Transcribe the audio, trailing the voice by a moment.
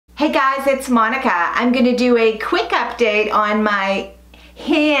Hey guys, it's Monika. I'm going to do a quick update on my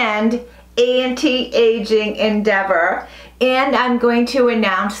hand anti-aging endeavor, and I'm going to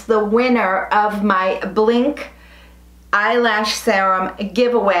announce the winner of my Blinq eyelash serum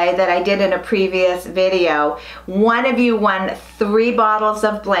giveaway that I did in a previous video. One of you won 3 bottles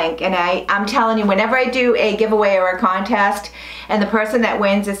of Blinq, and I'm telling you, whenever I do a giveaway or a contest and the person that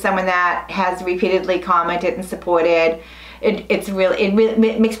wins is someone that has repeatedly commented and supported,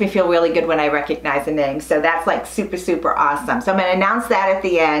 it makes me feel really good when I recognize a name. So that's like super awesome. So I'm going to announce that at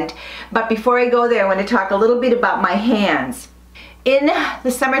the end. But before I go there, I want to talk a little bit about my hands. In the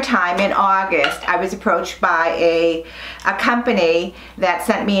summertime, in August, I was approached by a company that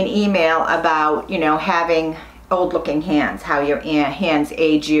sent me an email about, you know, having old looking hands, how your hands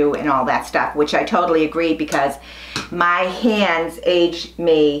age you and all that stuff, which I totally agree, because my hands age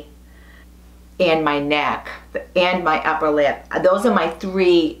me, and my neck and my upper lip. Those are my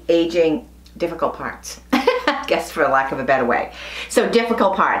 3 aging difficult parts. I guess, for lack of a better way. So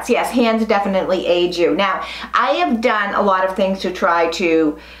difficult parts. Yes, hands definitely age you. Now, I have done a lot of things to try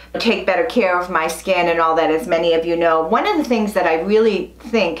to take better care of my skin and all that, as many of you know. One of the things that I really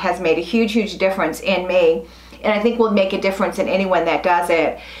think has made a huge difference in me, and I think will make a difference in anyone that does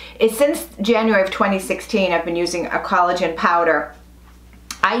it, is since January of 2016, I've been using a collagen powder.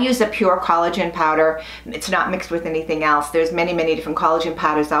 I use a pure collagen powder. It's not mixed with anything else. There's many different collagen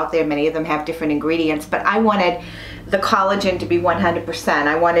powders out there. Many of them have different ingredients, but I wanted the collagen to be 100%.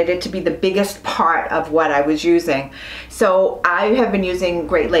 I wanted it to be the biggest part of what I was using. So I have been using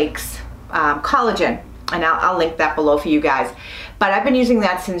Great Lakes collagen, and I'll link that below for you guys. But I've been using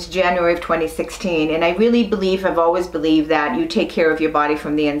that since January of 2016, and I really believe, I've always believed, that you take care of your body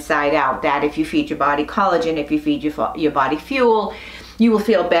from the inside out. That if you feed your body collagen, if you feed your body fuel, you will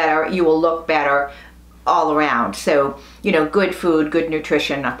feel better, you will look better all around. So, you know, good food, good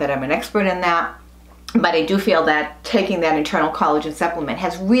nutrition, not that I'm an expert in that, but I do feel that taking that internal collagen supplement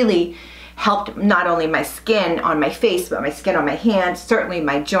has really helped not only my skin on my face, but my skin on my hands, certainly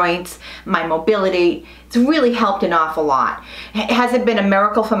my joints, my mobility. It's really helped an awful lot. Has it been a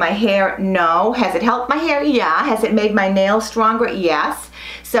miracle for my hair? No. Has it helped my hair? Yeah. Has it made my nails stronger? Yes.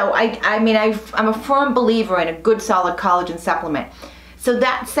 So I'm a firm believer in a good solid collagen supplement. So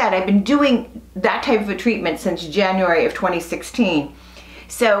that said, I've been doing that type of a treatment since January of 2016.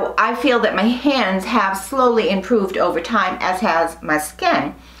 So I feel that my hands have slowly improved over time, as has my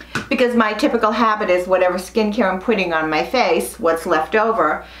skin, because my typical habit is whatever skincare I'm putting on my face, what's left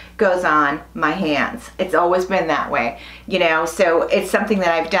over goes on my hands. It's always been that way, you know, so it's something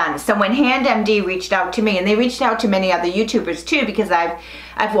that I've done. So when HandMD reached out to me, and they reached out to many other YouTubers too, because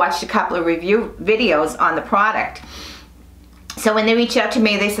I've watched a couple of review videos on the product. So when they reached out to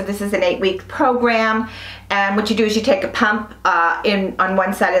me, they said this is an 8-week program, and what you do is you take a pump on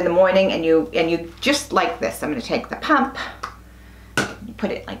one side in the morning, and you just like this. I'm going to take the pump, you put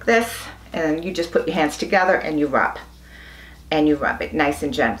it like this, and you just put your hands together and you rub it nice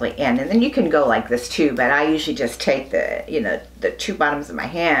and gently in. And then you can go like this too, but I usually just take the 2 bottoms of my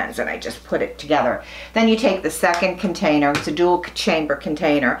hands and I just put it together. Then you take the second container. It's a dual chamber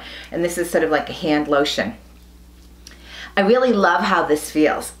container, and this is sort of like a hand lotion. I really love how this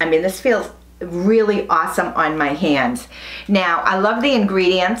feels. I mean, this feels really awesome on my hands. Now, I love the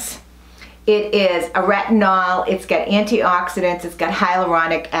ingredients. It is a retinol, it's got antioxidants, it's got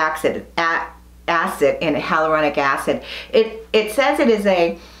hyaluronic acid and hyaluronic acid. It says it is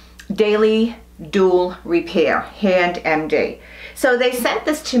a daily dual repair, HandMD. So they sent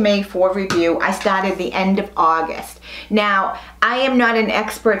this to me for review. I started the end of August. Now, I am not an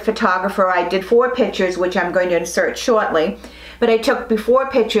expert photographer. I did 4 pictures, which I'm going to insert shortly. But I took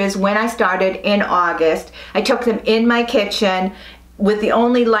before pictures when I started in August. I took them in my kitchen, with the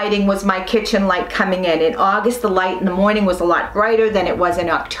only lighting was my kitchen light coming in. In August, the light in the morning was a lot brighter than it was in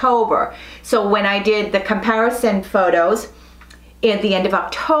October. So when I did the comparison photos at the end of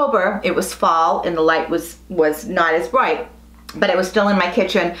October, it was fall and the light was not as bright, but it was still in my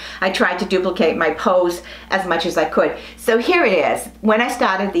kitchen. I tried to duplicate my pose as much as I could. So here it is, when I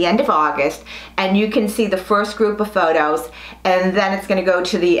started the end of August, and you can see the first group of photos, and then it's gonna go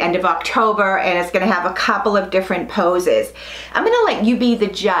to the end of October, and it's gonna have a couple of different poses. I'm gonna let you be the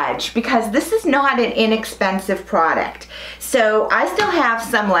judge, because this is not an inexpensive product. So I still have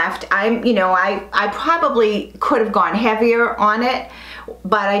some left. I probably could have gone heavier on it,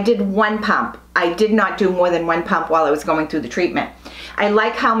 but I did 1 pump. I did not do more than 1 pump while I was going through the treatment. I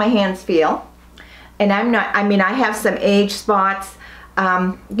like how my hands feel, and I have some age spots.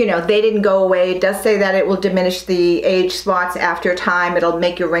 You know, they didn't go away. It does say that it will diminish the age spots after time. It'll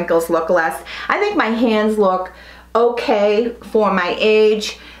make your wrinkles look less. I think my hands look okay for my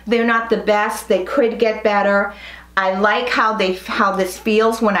age. They're not the best. They could get better. I like how this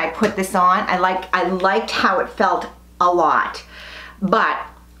feels when I put this on. I liked how it felt a lot. But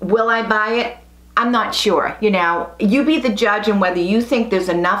will I buy it? I'm not sure. You know, you be the judge on whether you think there's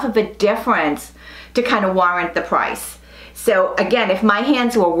enough of a difference to kind of warrant the price. So again, if my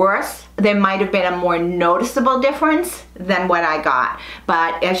hands were worse, there might have been a more noticeable difference than what I got.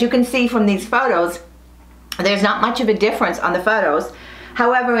 But as you can see from these photos, there's not much of a difference on the photos.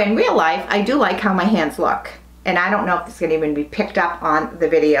 However, in real life, I do like how my hands look. And I don't know if it's going to even be picked up on the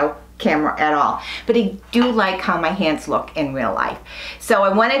video camera at all. But I do like how my hands look in real life. So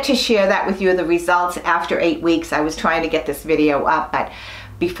I wanted to share that with you, the results after 8 weeks. I was trying to get this video up, but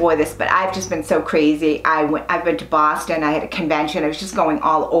before this, but I've just been so crazy. I've been to Boston, I had a convention, I was just going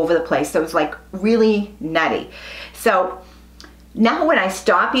all over the place, so it was like really nutty. So now when I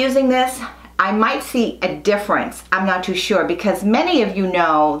stop using this, I might see a difference. I'm not too sure, because many of you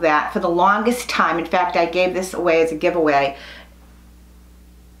know that for the longest time, in fact, I gave this away as a giveaway,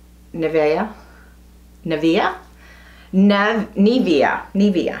 Nivea, I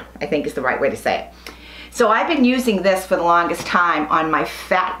think is the right way to say it. So I've been using this for the longest time on my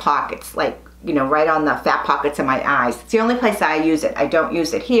fat pockets, like, you know, right on the fat pockets of my eyes. It's the only place I use it. I don't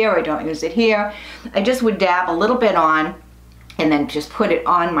use it here, I don't use it here. I just would dab a little bit on and then just put it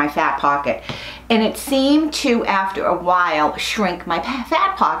on my fat pocket. And it seemed to, after a while, shrink my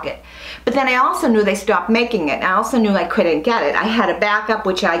fat pocket. But then I also knew they stopped making it. I also knew I couldn't get it. I had a backup,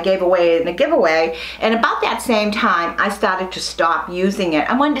 which I gave away in a giveaway. And about that same time, I started to stop using it.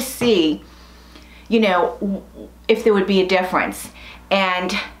 I wanted to see, you know, if there would be a difference.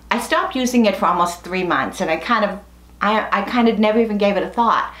 And I stopped using it for almost 3 months, and I kind of never even gave it a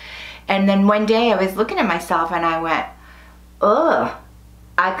thought. And then one day I was looking at myself and I went, ugh.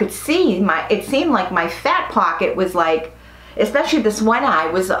 I could see it seemed like my fat pocket was like, especially this one eye,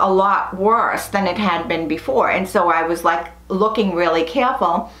 was a lot worse than it had been before. And so I was like looking really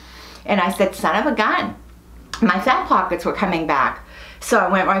careful, and I said, son of a gun, my fat pockets were coming back. So I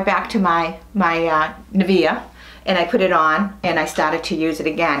went right back to my Nivea, and I put it on, and I started to use it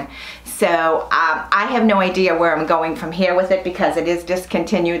again. So I have no idea where I'm going from here with it, because it is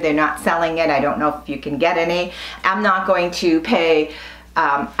discontinued. They're not selling it. I don't know if you can get any. I'm not going to pay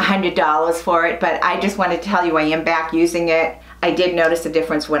 $100 for it, but I just wanted to tell you I am back using it. I did notice a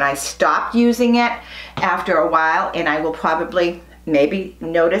difference when I stopped using it after a while, and I will probably maybe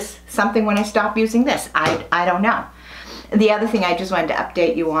notice something when I stop using this. I don't know. The other thing I just wanted to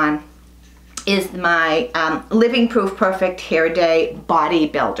update you on is my Living Proof Perfect Hair Day Body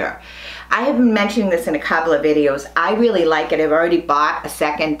Builder. I have been mentioning this in a couple of videos. I really like it. I've already bought a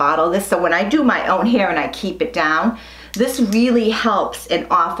second bottle of this, so when I do my own hair and I keep it down, this really helps an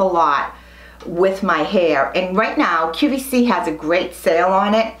awful lot with my hair. And right now, QVC has a great sale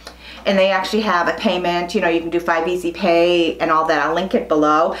on it, and they actually have a payment, you know, you can do 5 Easy Pay and all that. I'll link it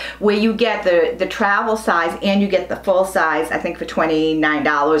below, where you get the travel size and you get the full size, I think for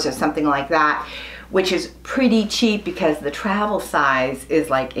 $29 or something like that, which is pretty cheap, because the travel size is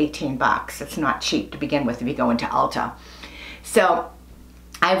like 18 bucks. It's not cheap to begin with if you go into Ulta. So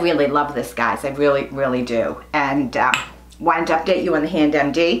I really love this, guys. I really, really do. And wanted to update you on the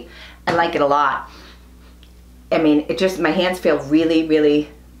HandMD. I like it a lot. I mean, it just, my hands feel really, really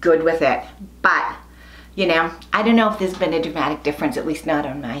good with it. But, you know, I don't know if there's been a dramatic difference, at least not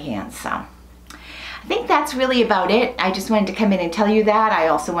on my hands. So I think that's really about it. I just wanted to come in and tell you that. I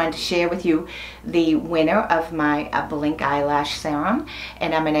also wanted to share with you the winner of my Blinq Eyelash Serum,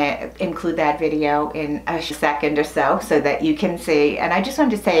 and I'm going to include that video in a second or so that you can see. And I just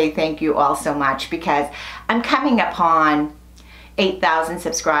wanted to say thank you all so much, because I'm coming upon 8,000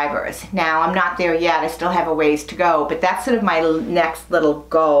 subscribers. Now, I'm not there yet. I still have a ways to go, but that's sort of my next little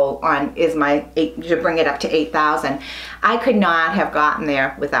goal to bring it up to 8,000. I could not have gotten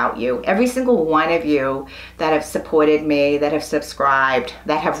there without you. Every single one of you that have supported me, that have subscribed,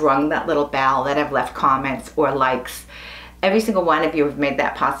 that have rung that little bell, that have left comments or likes, every single one of you have made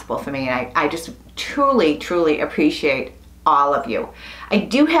that possible for me, and I just truly, truly appreciate all of you. I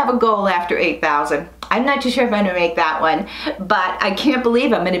do have a goal after 8,000. I'm not too sure if I'm going to make that one, but I can't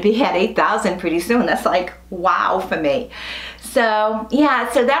believe I'm going to be at 8,000 pretty soon. That's like, wow for me. So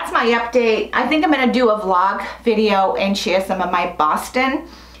yeah, so that's my update. I think I'm going to do a vlog video and share some of my Boston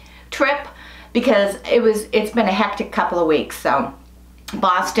trip, because it's been a hectic couple of weeks. So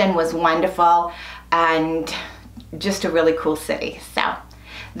Boston was wonderful and just a really cool city. So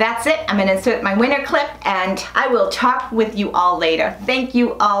that's it. I'm going to insert my winter clip, and I will talk with you all later. Thank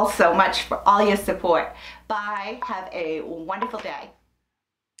you all so much for all your support. Bye. Have a wonderful day.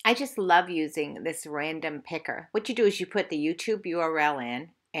 I just love using this random picker. What you do is you put the YouTube URL in,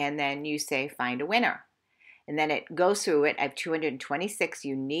 and then you say find a winner. And then it goes through it. I have 226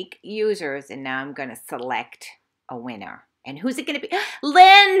 unique users, and now I'm going to select a winner. And who's it going to be?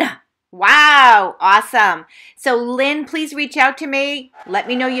 Lynn! Wow, awesome. So Lynn, please reach out to me. Let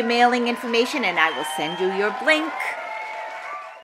me know your mailing information, and I will send you your Blinq.